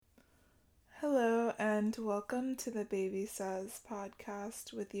and welcome to the Baby Says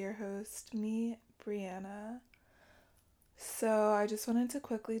podcast with your host, me, Brianna. So, I just wanted to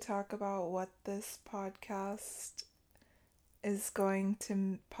quickly talk about what this podcast is going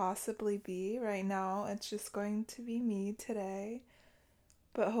to possibly be. Right now, it's just going to be me today,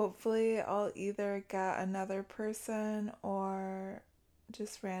 but hopefully, I'll either get another person or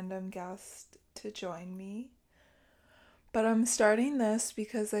just random guest to join me. But I'm starting this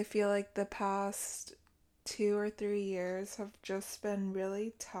because I feel like the past 2 or 3 years have just been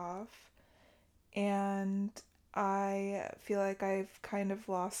really tough, and I feel like I've kind of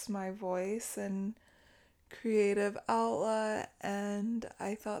lost my voice and creative outlet, and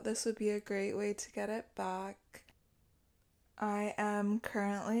I thought this would be a great way to get it back. I am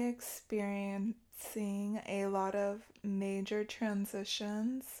currently experiencing a lot of major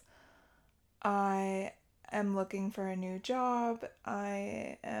transitions. I am looking for a new job,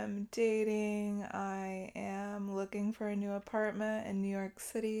 I am dating, I am looking for a new apartment in New York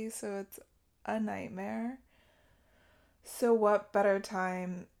City, so it's a nightmare. So what better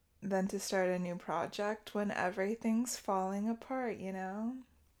time than to start a new project when everything's falling apart, you know?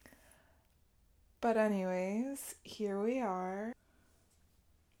 But anyways, here we are.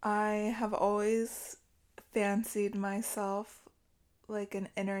 I have always fancied myself like an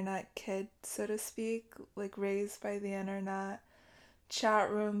internet kid, so to speak, like raised by the internet, chat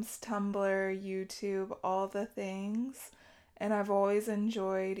rooms, Tumblr, YouTube, all the things. And I've always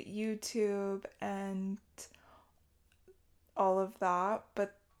enjoyed YouTube and all of that,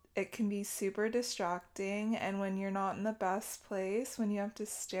 but it can be super distracting. And when you're not in the best place, when you have to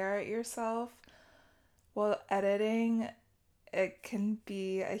stare at yourself while editing, it can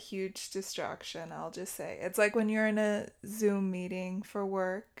be a huge distraction, I'll just say. It's like when you're in a Zoom meeting for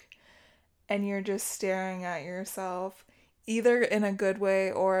work and you're just staring at yourself, either in a good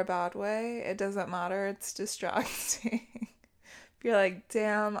way or a bad way. It doesn't matter, it's distracting. You're like,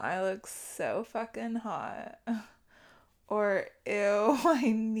 damn, I look so fucking hot. Or, ew,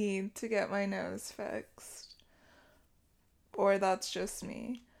 I need to get my nose fixed. Or that's just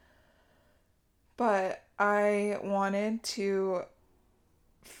me. But I wanted to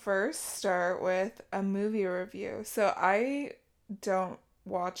first start with a movie review. So I don't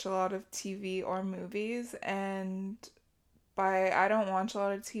watch a lot of TV or movies, and by I don't watch a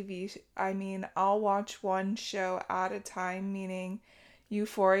lot of TV, I mean I'll watch one show at a time, meaning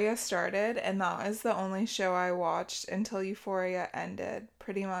Euphoria started, and that is the only show I watched until Euphoria ended,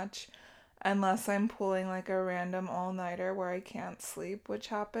 pretty much. Unless I'm pulling like a random all-nighter where I can't sleep, which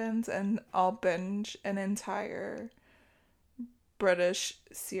happens, and I'll binge an entire British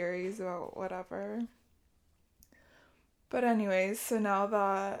series about whatever. But anyways, so now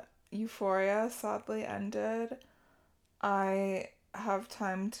that Euphoria sadly ended, I have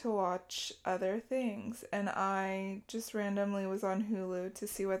time to watch other things, and I just randomly was on Hulu to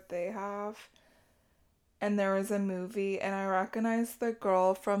see what they have. And there was a movie, and I recognized the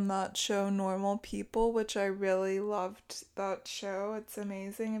girl from that show, Normal People, which I really loved that show. It's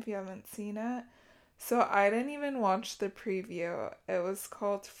amazing if you haven't seen it. So I didn't even watch the preview. It was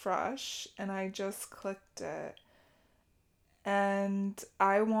called Fresh, and I just clicked it. And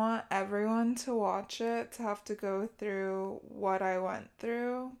I want everyone to watch it, to have to go through what I went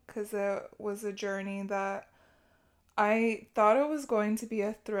through, because it was a journey that I thought it was going to be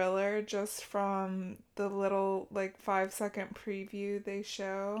a thriller just from the little, like, 5-second preview they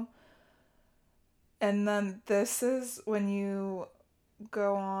show. And then this is when you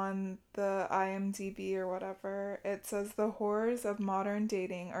go on the IMDb or whatever, it says the horrors of modern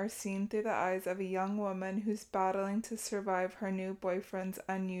dating are seen through the eyes of a young woman who's battling to survive her new boyfriend's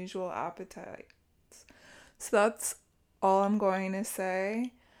unusual appetites. So that's all I'm going to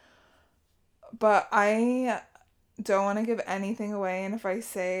say. But I don't want to give anything away, and if I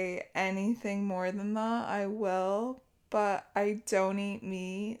say anything more than that, I will, but I don't eat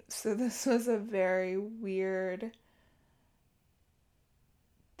meat, so this was a very weird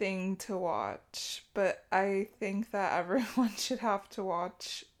thing to watch, but I think that everyone should have to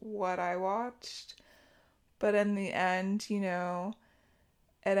watch what I watched. But in the end, you know,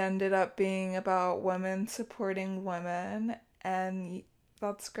 it ended up being about women supporting women, and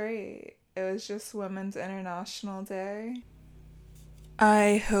that's great. It was just Women's International Day.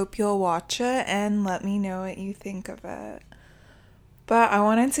 I hope you'll watch it and let me know what you think of it. But I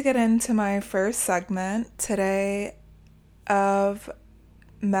wanted to get into my first segment today of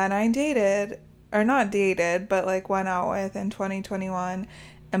men I dated, or not dated, but like went out with in 2021.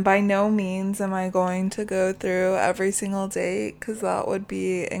 And by no means am I going to go through every single date, because that would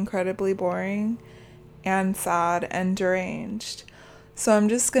be incredibly boring and sad and deranged. So I'm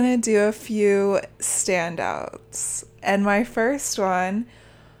just going to do a few standouts. And my first one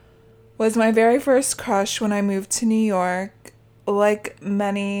was my very first crush when I moved to New York. Like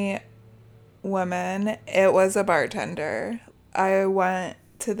many women, it was a bartender. I went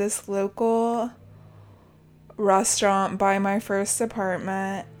to this local restaurant by my first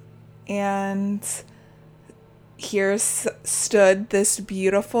apartment, and here stood this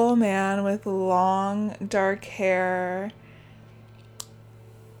beautiful man with long dark hair,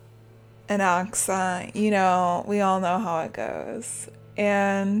 an accent. You know, we all know how it goes.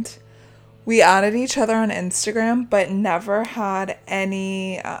 And we added each other on Instagram, but never had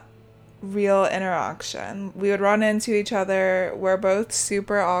any real interaction. We would run into each other. We're both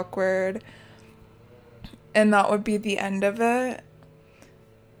super awkward. And that would be the end of it.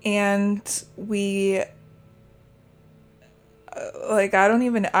 And we,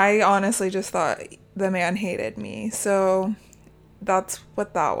 I honestly just thought the man hated me. So that's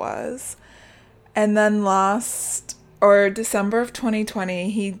what that was. And then December of 2020,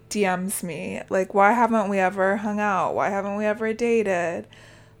 he DMs me, like, why haven't we ever hung out? Why haven't we ever dated?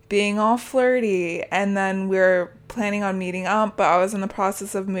 Being all flirty. And then we're planning on meeting up, but I was in the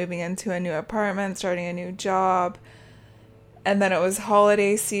process of moving into a new apartment, starting a new job. And then it was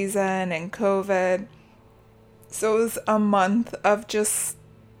holiday season and COVID. So it was a month of just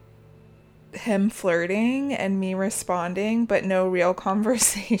him flirting and me responding, but no real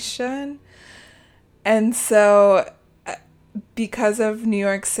conversation. And so because of New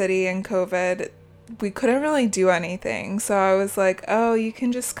York City and COVID, we couldn't really do anything. So I was like, oh, you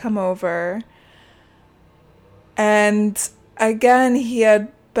can just come over. And again, he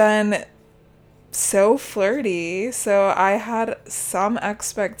had been so flirty. So I had some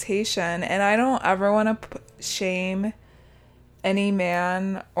expectation. And I don't ever want to shame any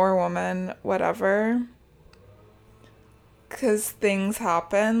man or woman, whatever, because things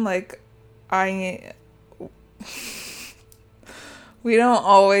happen. Like, we don't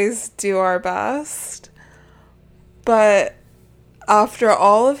always do our best, but after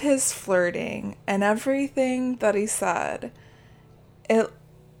all of his flirting and everything that he said, it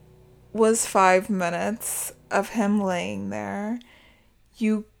was 5 minutes of him laying there.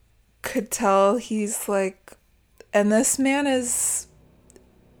 You could tell he's like, and this man is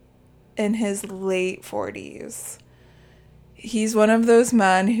in his late 40s. He's one of those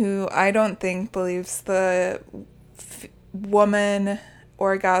men who I don't think believes the woman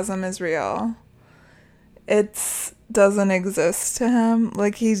orgasm is real. It doesn't exist to him.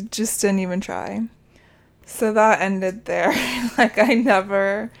 Like, he just didn't even try. So that ended there. Like, I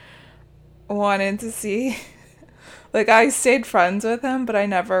never wanted to see, like, I stayed friends with him, but I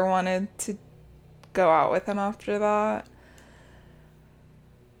never wanted to go out with him after that.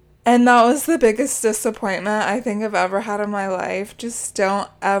 And that was the biggest disappointment I think I've ever had in my life. Just don't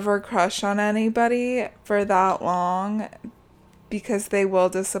ever crush on anybody for that long, because they will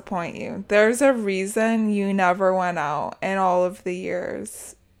disappoint you. There's a reason you never went out in all of the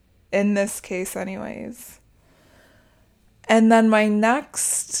years. In this case, anyways. And then my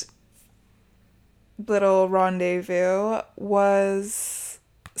next little rendezvous was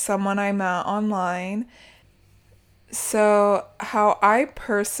someone I met online. So how I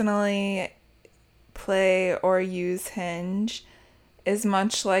personally play or use Hinge is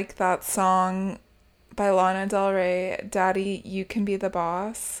much like that song by Lana Del Rey, Daddy, You Can Be the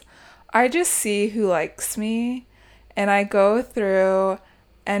Boss. I just see who likes me, and I go through,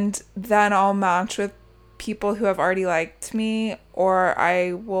 and then I'll match with people who have already liked me, or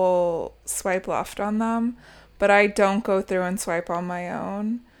I will swipe left on them, but I don't go through and swipe on my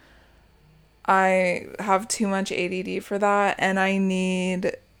own. I have too much ADD for that, and I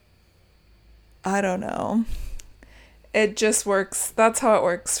don't know. It just works. That's how it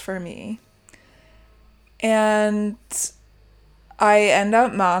works for me. And I end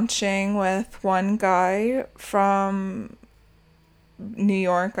up matching with one guy from New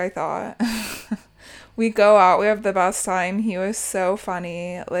York, I thought. We go out, we have the best time. He was so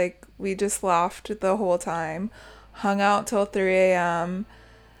funny. Like, we just laughed the whole time. Hung out till 3 a.m.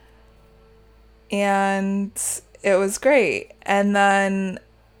 And it was great. And then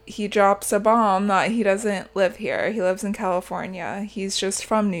he drops a bomb that he doesn't live here. He lives in California. He's just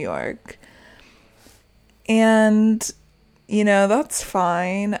from New York. And, that's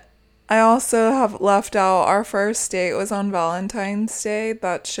fine. I also have left out our first date was on Valentine's Day.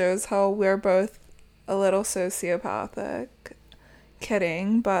 That shows how we're both a little sociopathic.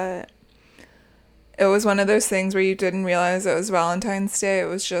 Kidding, but it was one of those things where you didn't realize it was Valentine's Day. It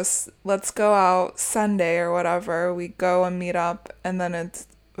was just, let's go out Sunday or whatever. We go and meet up, and then it's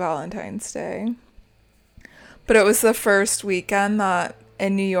Valentine's Day. But it was the first weekend that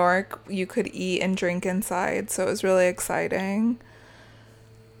in New York you could eat and drink inside, so it was really exciting.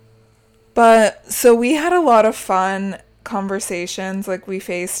 But so we had a lot of fun conversations, like we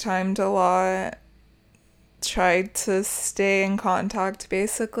FaceTimed a lot, tried to stay in contact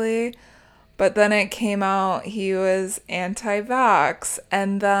basically. But then it came out he was anti-vax,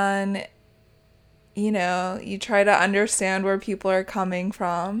 and then you try to understand where people are coming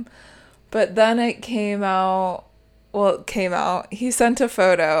from. But then it came out, he sent a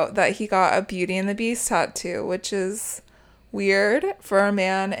photo that he got a Beauty and the Beast tattoo, which is weird for a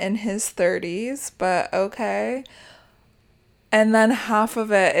man in his 30s, but okay. And then half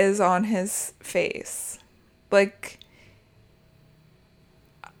of it is on his face. Like,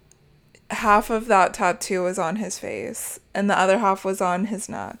 half of that tattoo was on his face, and the other half was on his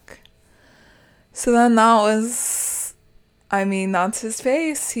neck. So then that's his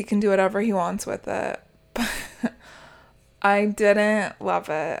face. He can do whatever he wants with it. But I didn't love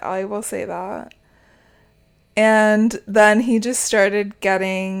it. I will say that. And then he just started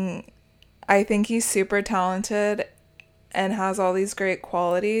I think he's super talented and has all these great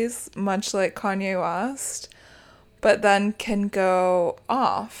qualities, much like Kanye West, but then can go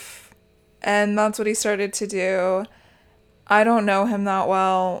off. And that's what he started to do. I don't know him that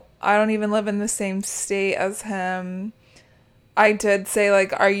well. I don't even live in the same state as him. I did say,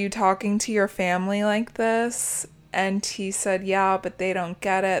 like, are you talking to your family like this? And he said, yeah, but they don't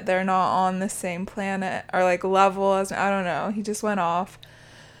get it. They're not on the same planet or, like, level as, I don't know. He just went off.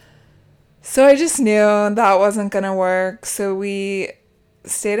 So I just knew that wasn't going to work. So we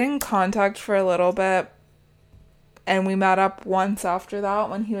stayed in contact for a little bit. And we met up once after that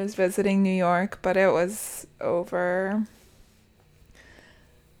when he was visiting New York. But it was over.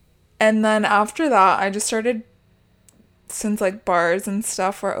 And then after that, I just started, since like bars and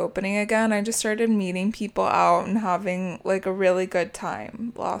stuff were opening again, I just started meeting people out and having like a really good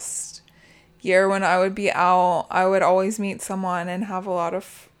time. Last year when I would be out, I would always meet someone and have a lot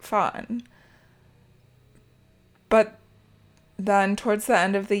of fun. But then towards the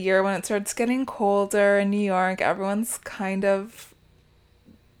end of the year, when it starts getting colder in New York, everyone's kind of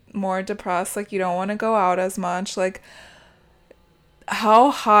more depressed. Like, you don't want to go out as much. Like,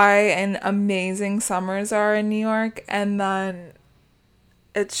 how high and amazing summers are in New York, and then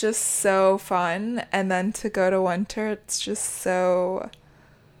it's just so fun, and then to go to winter, it's just so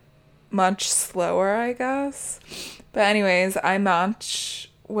much slower, I guess. But anyways, I match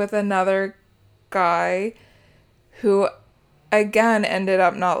with another guy who again ended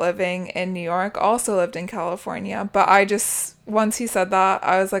up not living in New York, also lived in California. But once he said that,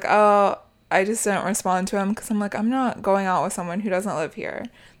 I was like, oh, I just didn't respond to him because I'm like, I'm not going out with someone who doesn't live here.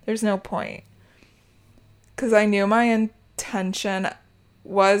 There's no point. Because I knew my intention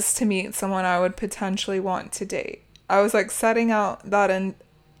was to meet someone I would potentially want to date. I was like setting out that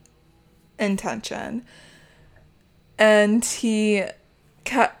intention. And he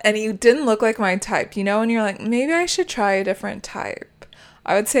didn't look like my type, and you're like, maybe I should try a different type.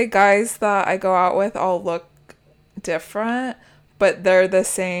 I would say guys that I go out with all look different, but they're the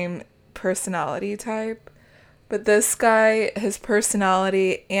same personality type. But this guy, his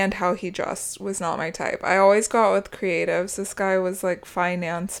personality and how he dressed was not my type. I always go out with creatives. This guy was like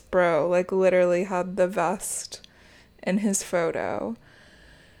finance bro, like literally had the vest in his photo.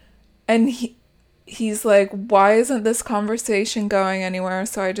 And he's like, why isn't this conversation going anywhere?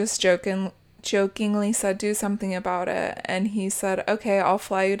 So I just jokingly said, do something about it. And he said, okay, I'll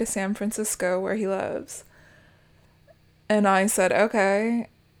fly you to San Francisco where he lives. And I said, okay.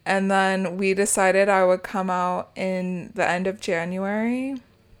 And then we decided I would come out in the end of January.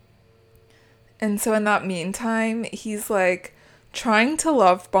 And so in that meantime, he's like trying to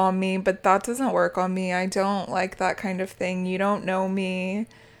love bomb me, but that doesn't work on me. I don't like that kind of thing. You don't know me.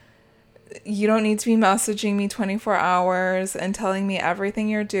 You don't need to be messaging me 24 hours and telling me everything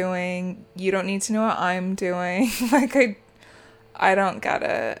you're doing. You don't need to know what I'm doing. Like, I don't get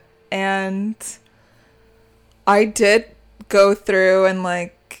it. And I did go through and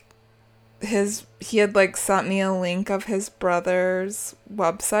like, he had like sent me a link of his brother's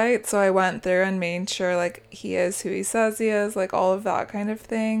website, so I went through and made sure like he is who he says he is, like all of that kind of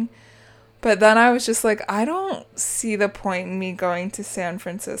thing. But then I was just like, I don't see the point in me going to San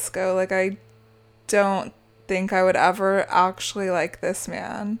Francisco. Like, I don't think I would ever actually like this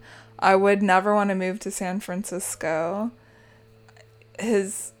man. I would never want to move to San Francisco.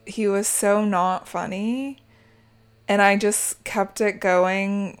 He was so not funny. And I just kept it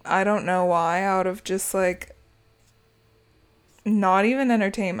going. I don't know why, out of just like not even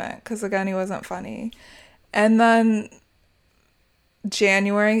entertainment, because again, he wasn't funny. And then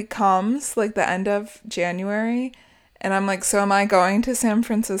January comes, like the end of January, and I'm like, so am I going to San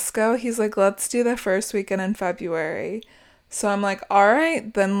Francisco? He's like, let's do the first weekend in February. So I'm like, all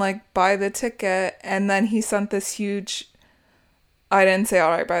right, then like buy the ticket. And then he sent this huge, I didn't say,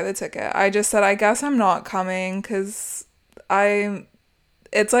 all right, buy the ticket. I just said, I guess I'm not coming because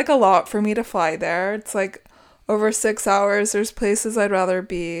it's like a lot for me to fly there. It's like over 6 hours. There's places I'd rather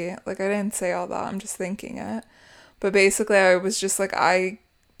be. Like, I didn't say all that. I'm just thinking it. But basically, I was just like, I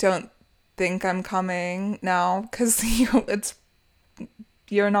don't think I'm coming now because you're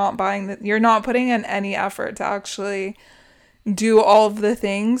not you're not putting in any effort to actually do all of the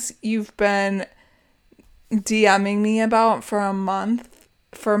things you've been DMing me about for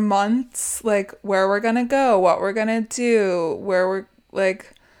months, like where we're gonna go, what we're gonna do, where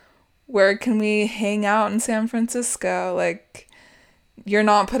can we hang out in San Francisco. Like, you're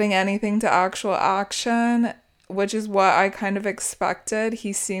not putting anything to actual action, which is what I kind of expected.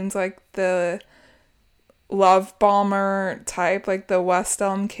 He seems like the love bomber type, like the West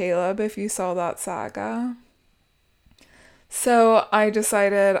Elm Caleb, if you saw that saga. So I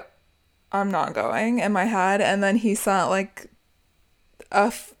decided I'm not going in my head, and then he sent like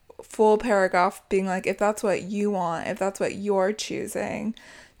a full paragraph being like, if that's what you want, if that's what you're choosing,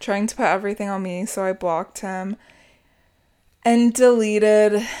 trying to put everything on me. So I blocked him and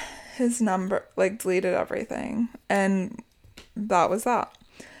deleted his number, like deleted everything, and that was that.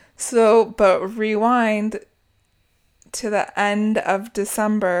 So, but rewind to the end of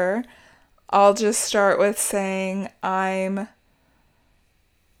December, I'll just start with saying I'm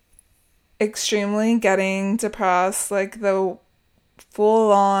extremely getting depressed, like the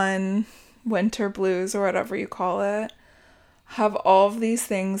full-on winter blues or whatever you call it. Have all of these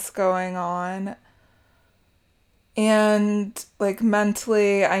things going on. And like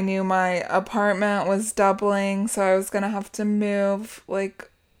mentally, I knew my apartment was doubling, so I was gonna have to move, like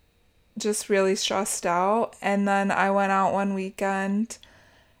just really stressed out. And then I went out one weekend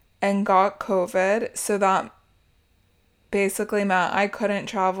and got COVID, so that basically meant I couldn't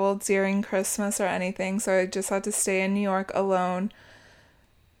travel during Christmas or anything, so I just had to stay in New York alone.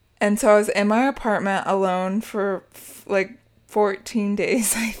 And so I was in my apartment alone for like 14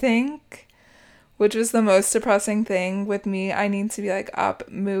 days, I think, which was the most depressing thing with me. I need to be like up,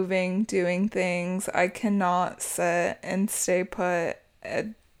 moving, doing things. I cannot sit and stay put.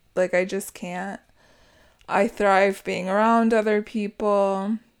 Like, I just can't. I thrive being around other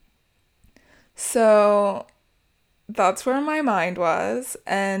people. So that's where my mind was.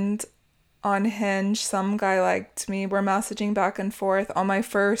 And on Hinge, some guy liked me. We're messaging back and forth. On my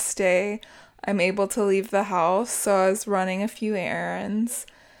first day, I'm able to leave the house, so I was running a few errands.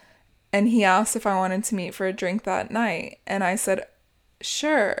 And he asked if I wanted to meet for a drink that night. And I said,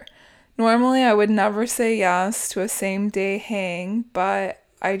 sure. Normally, I would never say yes to a same day hang, but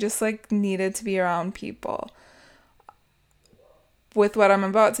I just like needed to be around people. With what I'm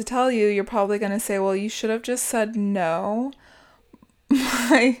about to tell you, you're probably going to say, well, you should have just said no.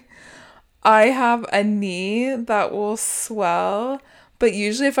 I have a knee that will swell, but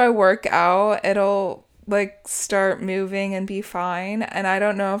usually if I work out, it'll like start moving and be fine. And I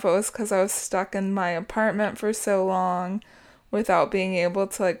don't know if it was because I was stuck in my apartment for so long without being able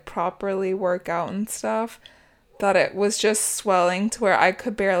to like properly work out and stuff, that it was just swelling to where I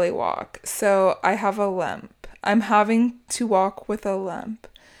could barely walk. So I have a limp. I'm having to walk with a limp.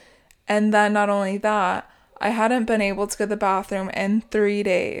 And then not only that, I hadn't been able to go to the bathroom in 3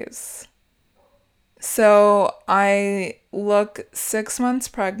 days. So I look 6 months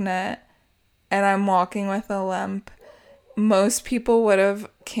pregnant and I'm walking with a limp. Most people would have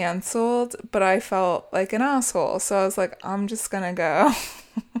canceled, but I felt like an asshole. So I was like, I'm just gonna go.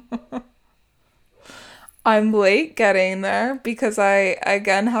 I'm late getting there because I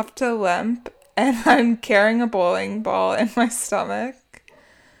again have to limp and I'm carrying a bowling ball in my stomach.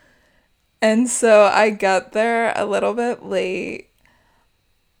 And so I get there a little bit late.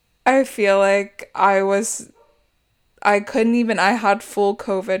 I feel like I had full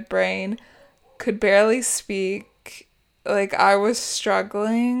COVID brain, could barely speak. Like, I was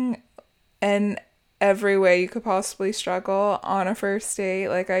struggling in every way you could possibly struggle on a first date.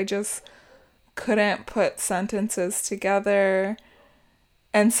 Like, I just couldn't put sentences together.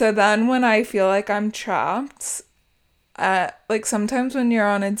 And so then when I feel like I'm trapped, like sometimes when you're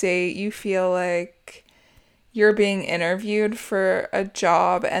on a date, you feel like you're being interviewed for a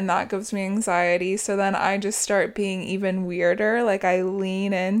job and that gives me anxiety. So then I just start being even weirder. Like, I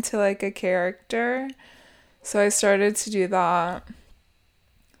lean into like a character. So I started to do that.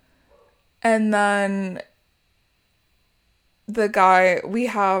 And then the guy, we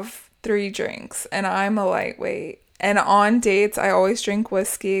have 3 drinks and I'm a lightweight. And on dates, I always drink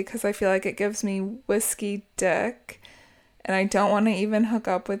whiskey because I feel like it gives me whiskey dick. And I don't want to even hook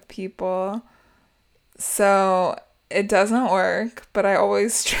up with people. So it doesn't work, but I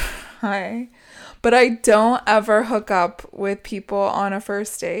always try. But I don't ever hook up with people on a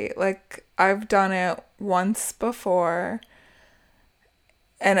first date. Like, I've done it once before.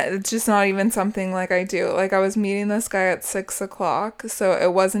 And it's just not even something like I do. Like, I was meeting this guy at 6 o'clock, so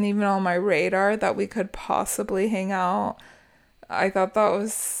it wasn't even on my radar that we could possibly hang out. I thought that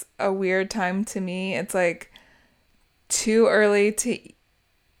was a weird time to me. It's like too early to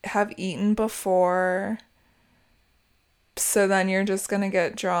have eaten before, so then you're just gonna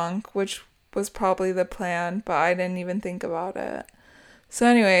get drunk, which was probably the plan, but I didn't even think about it. So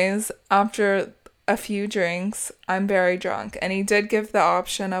anyways, after a few drinks, I'm very drunk, and he did give the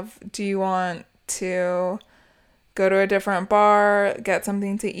option of, do you want to go to a different bar, get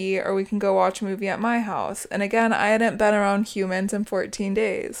something to eat, or we can go watch a movie at my house. And again, I hadn't been around humans in 14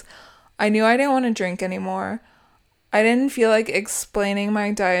 days. I knew I didn't want to drink anymore. I didn't feel like explaining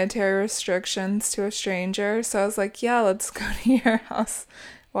my dietary restrictions to a stranger, so I was like, yeah, let's go to your house,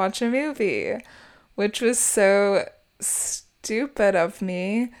 watch a movie, which was so stupid of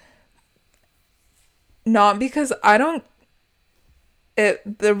me. Not because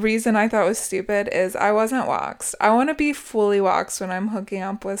the reason I thought was stupid is I wasn't waxed. I want to be fully waxed when I'm hooking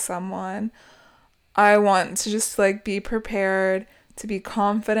up with someone. I want to just like be prepared, to be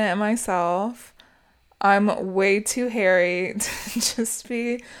confident in myself. I'm way too hairy to just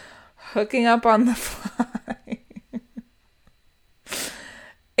be hooking up on the fly.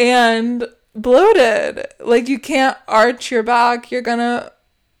 And bloated. Like, you can't arch your back. You're gonna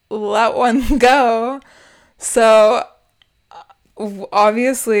let one go. So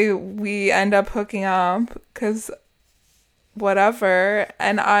obviously we end up hooking up because whatever,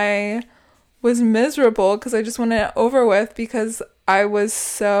 and I was miserable because I just wanted it over with, because I was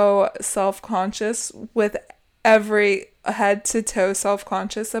so self-conscious with every head to toe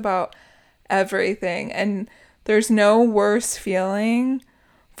self-conscious about everything. And there's no worse feeling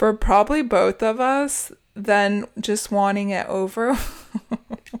for probably both of us than just wanting it over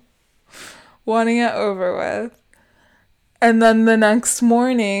wanting it over with. And then the next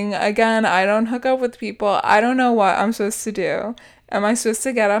morning, again, I don't hook up with people. I don't know what I'm supposed to do. Am I supposed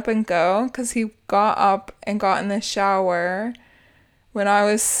to get up and go? Because he got up and got in the shower when I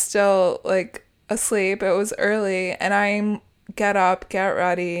was still, like, asleep. It was early. And I get up, get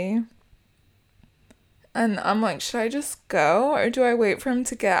ready. And I'm like, should I just go? Or do I wait for him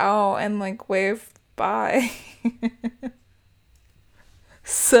to get out and, like, wave bye?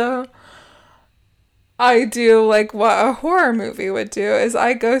 So I do like what a horror movie would do, is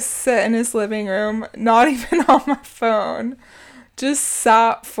I go sit in his living room, not even on my phone, just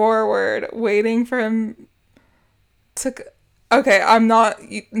sat forward, waiting for him to... Okay, I'm not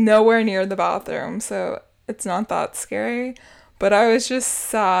nowhere near the bathroom, so it's not that scary, but I was just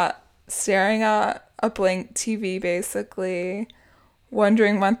sat staring at a blank TV, basically,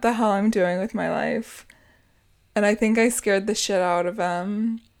 wondering what the hell I'm doing with my life. And I think I scared the shit out of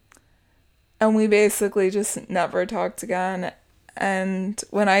him. And we basically just never talked again. And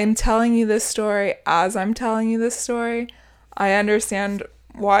when I'm telling you this story, as I'm telling you this story, I understand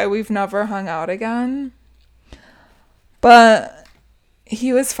why we've never hung out again. But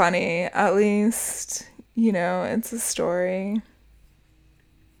he was funny, at least, you know, it's a story.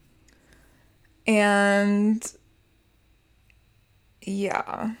 And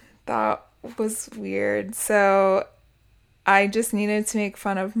yeah, that was weird. So I just needed to make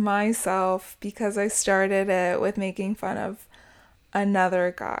fun of myself because I started it with making fun of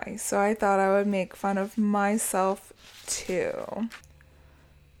another guy. So I thought I would make fun of myself too.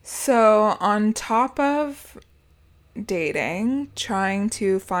 So on top of dating, trying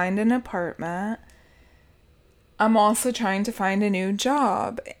to find an apartment, I'm also trying to find a new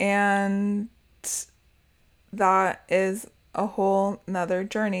job. And that is a whole nother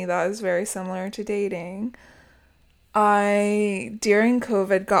journey that is very similar to dating. I, during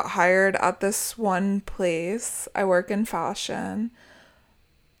COVID, got hired at this one place. I work in fashion.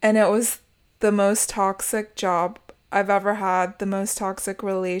 And it was the most toxic job I've ever had, the most toxic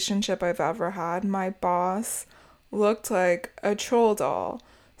relationship I've ever had. My boss looked like a troll doll.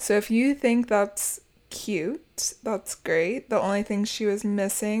 So if you think that's cute, that's great. The only thing she was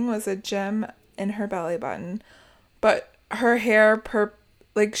missing was a gem in her belly button. But her hair,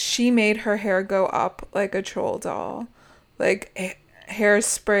 she made her hair go up like a troll doll. Like, hair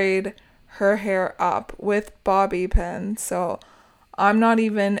sprayed her hair up with bobby pins. So I'm not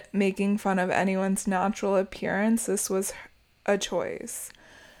even making fun of anyone's natural appearance. This was a choice.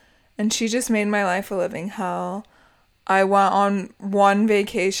 And she just made my life a living hell. I went on one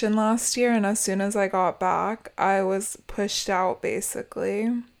vacation last year, and as soon as I got back, I was pushed out basically.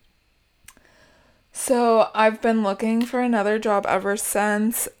 So I've been looking for another job ever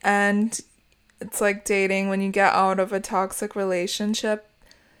since, and it's like dating. When you get out of a toxic relationship,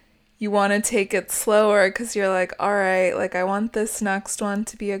 you want to take it slower because you're like, all right, like I want this next one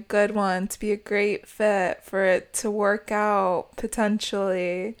to be a good one, to be a great fit, for it to work out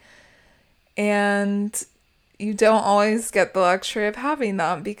potentially. And you don't always get the luxury of having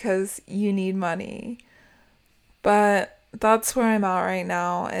that because you need money. But that's where I'm at right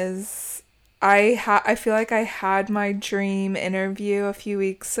now is I feel like I had my dream interview a few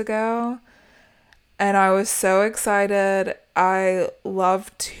weeks ago. And I was so excited. I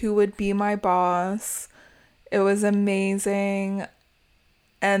loved who would be my boss. It was amazing.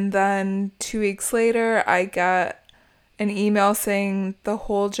 And then 2 weeks later, I get an email saying the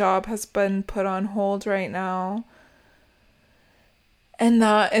whole job has been put on hold right now. And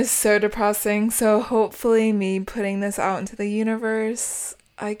that is so depressing. So hopefully me putting this out into the universe,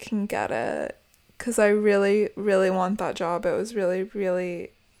 I can get it. Because I really, really want that job. It was really,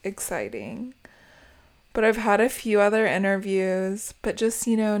 really exciting. But I've had a few other interviews, but just,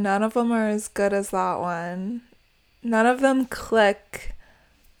 none of them are as good as that one. None of them click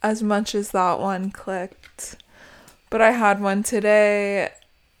as much as that one clicked. But I had one today,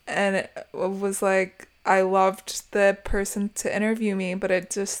 and it was like, I loved the person to interview me, but it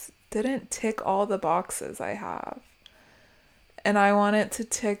just didn't tick all the boxes I have. And I want it to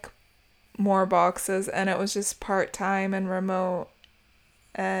tick more boxes, and it was just part-time and remote,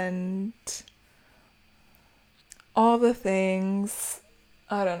 and all the things.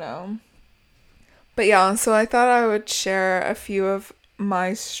 I don't know. But yeah, so I thought I would share a few of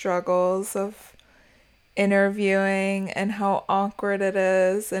my struggles of interviewing and how awkward it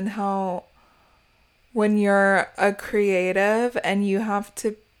is, and how when you're a creative and you have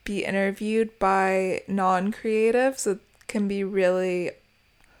to be interviewed by non-creatives, it can be really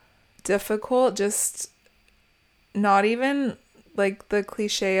difficult. Just not even like the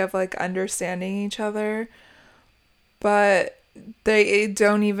cliche of like understanding each other, but they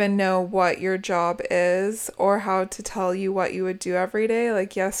don't even know what your job is or how to tell you what you would do every day.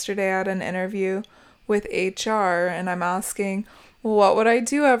 Like yesterday I had an interview with HR, and I'm asking, well, what would I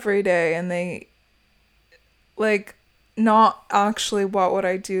do every day? And they, like, not actually what would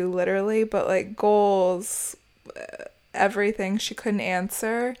I do literally, but like goals, everything. She couldn't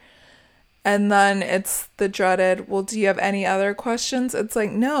answer. And then it's the dreaded, well, do you have any other questions? It's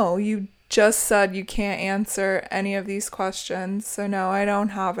like, no, you just said you can't answer any of these questions. So no, I don't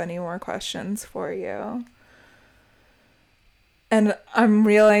have any more questions for you. And I'm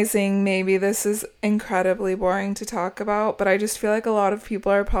realizing maybe this is incredibly boring to talk about, but I just feel like a lot of people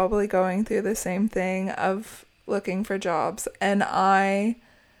are probably going through the same thing of looking for jobs. And I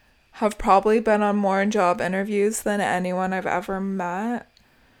have probably been on more job interviews than anyone I've ever met.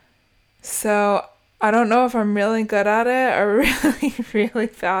 So I don't know if I'm really good at it or really, really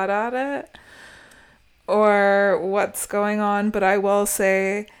bad at it or what's going on, but I will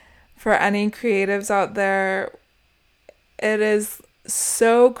say for any creatives out there, it is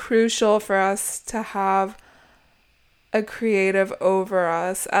so crucial for us to have a creative over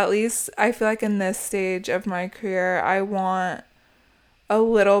us. At least I feel like in this stage of my career, I want a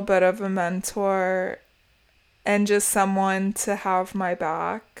little bit of a mentor and just someone to have my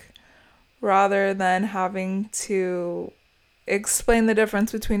back, rather than having to explain the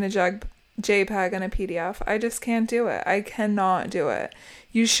difference between a JPEG and a PDF. I just can't do it. I cannot do it.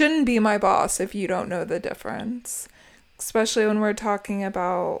 You shouldn't be my boss if you don't know the difference. Especially when we're talking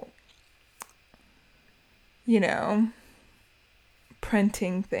about,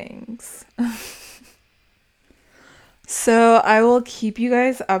 printing things. So I will keep you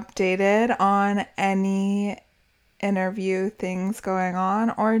guys updated on any interview things going on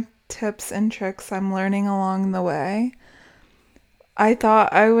or tips and tricks I'm learning along the way. I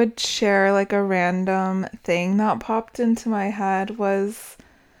thought I would share like a random thing that popped into my head was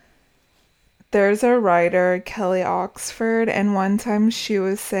there's a writer, Kelly Oxford, and one time she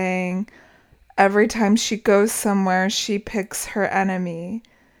was saying every time she goes somewhere, she picks her enemy.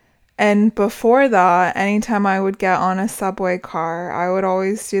 And before that, anytime I would get on a subway car, I would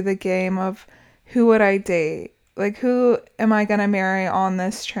always do the game of who would I date? Like, who am I going to marry on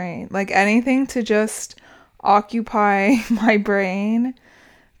this train? Like, anything to just occupy my brain.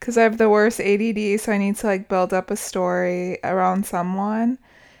 Because I have the worst ADD, so I need to, like, build up a story around someone.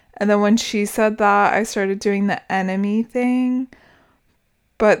 And then when she said that, I started doing the enemy thing.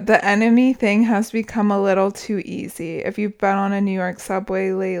 But the enemy thing has become a little too easy. If you've been on a New York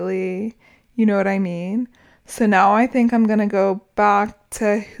subway lately, you know what I mean. So now I think I'm going to go back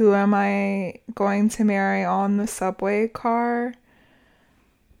to who am I going to marry on the subway car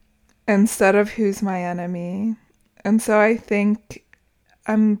instead of who's my enemy. And so I think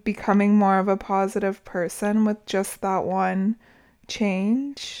I'm becoming more of a positive person with just that one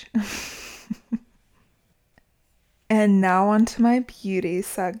change. And now onto my beauty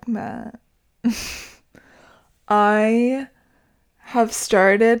segment. I have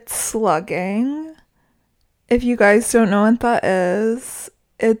started slugging. If you guys don't know what that is,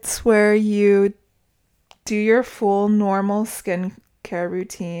 it's where you do your full normal skincare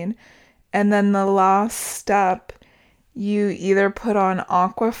routine, and then the last step, you either put on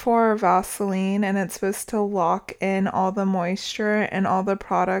Aquaphor or Vaseline, and it's supposed to lock in all the moisture and all the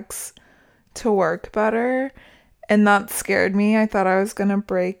products to work better. And that scared me. I thought I was gonna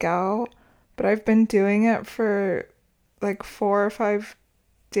break out, but I've been doing it for like 4 or 5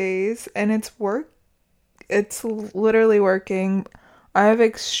 days, and it's literally working. I have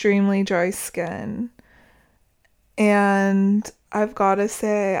extremely dry skin, and I've got to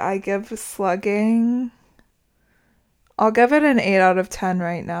say, I'll give it an 8 out of 10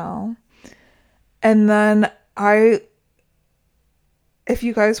 right now. And then if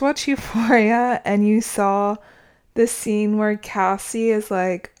you guys watch Euphoria and you saw the scene where Cassie is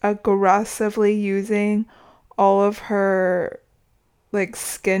like aggressively using all of her like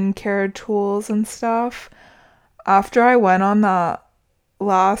skincare tools and stuff, after I went on that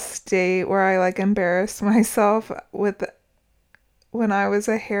last date where I like embarrassed myself with when I was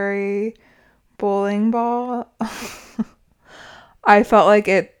a hairy bowling ball, I felt like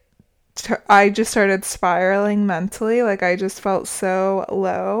I just started spiraling mentally. Like I just felt so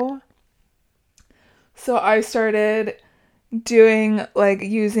low. So I started doing like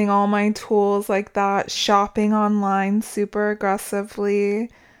using all my tools like that, shopping online super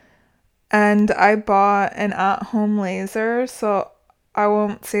aggressively. And I bought an at-home laser, so I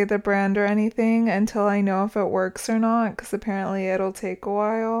won't say the brand or anything until I know if it works or not, because apparently it'll take a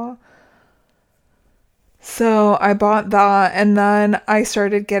while. So I bought that, and then I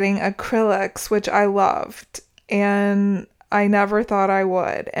started getting acrylics, which I loved, and I never thought I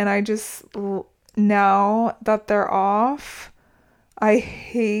would. And I just, now that they're off, I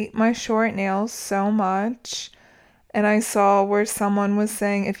hate my short nails so much. And I saw where someone was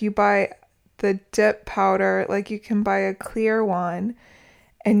saying if you buy the dip powder, like you can buy a clear one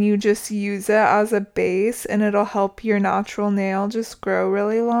and you just use it as a base and it'll help your natural nail just grow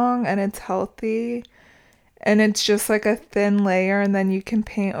really long, and it's healthy. And it's just like a thin layer and then you can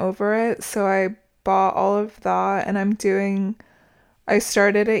paint over it. So I bought all of that, and I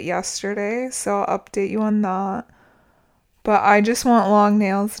started it yesterday, so I'll update you on that. But I just want long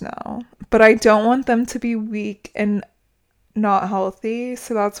nails now. But I don't want them to be weak and not healthy,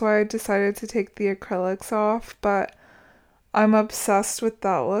 so that's why I decided to take the acrylics off. But I'm obsessed with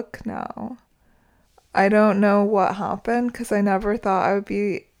that look now. I don't know what happened, because I never thought I would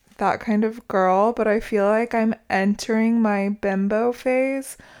be that kind of girl, but I feel like I'm entering my bimbo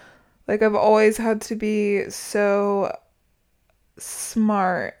phase. Like I've always had to be so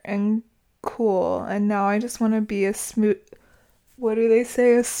smart and cool, and now I just want to be a smooth, what do they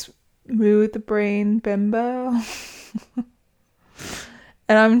say, a smooth brain bimbo.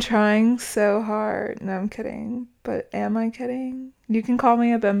 And I'm trying so hard. No, I'm kidding, but am I kidding? You can call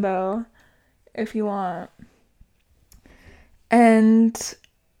me a bimbo if you want. And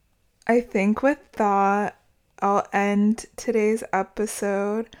I think with that, I'll end today's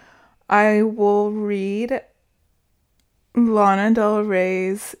episode. I will read Lana Del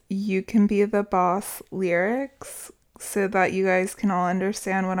Rey's You Can Be the Boss lyrics so that you guys can all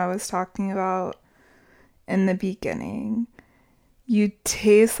understand what I was talking about in the beginning. You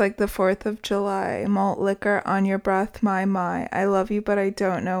taste like the 4th of July, malt liquor on your breath, my. I love you, but I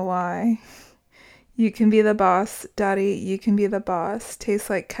don't know why. You can be the boss, daddy, you can be the boss. Tastes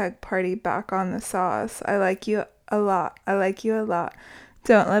like keg party back on the sauce. I like you a lot, I like you a lot.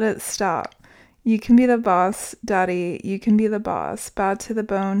 Don't let it stop. You can be the boss, daddy, you can be the boss. Bad to the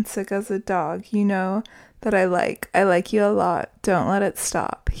bone, sick as a dog. You know that I like you a lot. Don't let it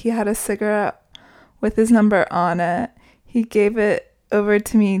stop. He had a cigarette with his number on it. He gave it over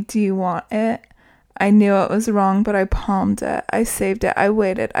to me. Do you want it? I knew it was wrong, but I palmed it. I saved it. I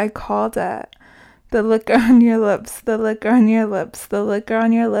waited. I called it. The liquor on your lips, the liquor on your lips, the liquor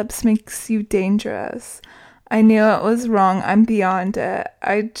on your lips makes you dangerous. I knew it was wrong. I'm beyond it.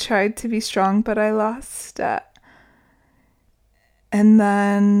 I tried to be strong, but I lost it. And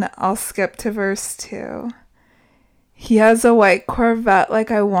then I'll skip to verse 2. He has a white Corvette like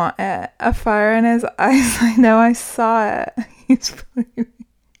I want it. A fire in his eyes, I know I saw it.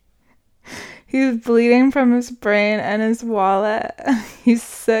 He's bleeding from his brain and his wallet. He's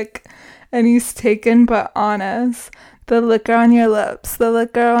sick and he's taken, but honest. The liquor on your lips, the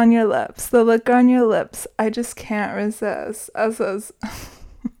liquor on your lips, the liquor on your lips. I just can't resist.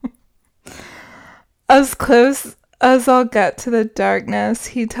 As close as I'll get to the darkness,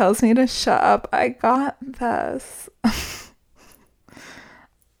 he tells me to shut up. I got this.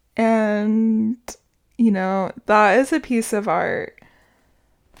 And, that is a piece of art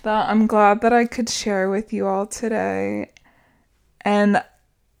that I'm glad that I could share with you all today. And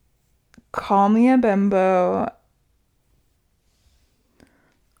call me a bimbo.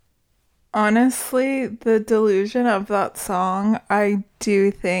 Honestly, the delusion of that song, I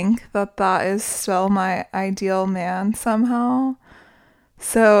do think that is still my ideal man somehow.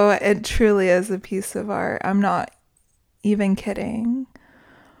 So it truly is a piece of art. I'm not even kidding.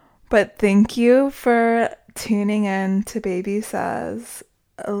 But thank you for tuning in to Baby Says.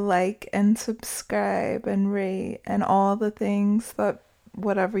 Like and subscribe and rate and all the things that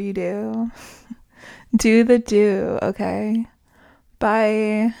whatever you do. Do the do, okay?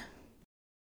 Bye.